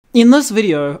In this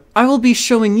video, I will be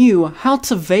showing you how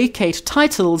to vacate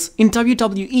titles in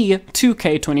WWE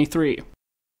 2k23.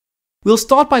 We'll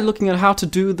start by looking at how to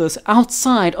do this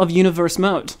outside of Universe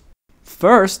mode.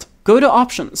 First, go to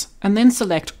Options and then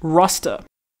select Roster.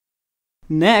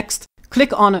 Next,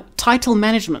 click on Title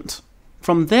Management.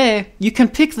 From there, you can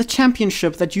pick the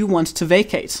championship that you want to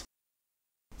vacate.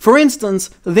 For instance,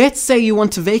 let's say you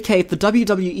want to vacate the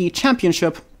WWE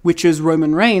Championship, which is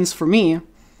Roman Reigns for me.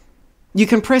 You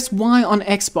can press Y on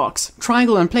Xbox,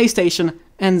 triangle on PlayStation,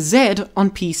 and Z on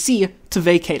PC to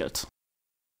vacate it.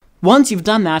 Once you've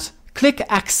done that, click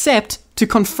Accept to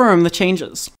confirm the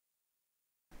changes.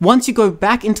 Once you go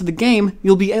back into the game,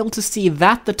 you'll be able to see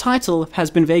that the title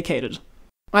has been vacated.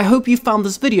 I hope you found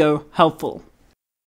this video helpful.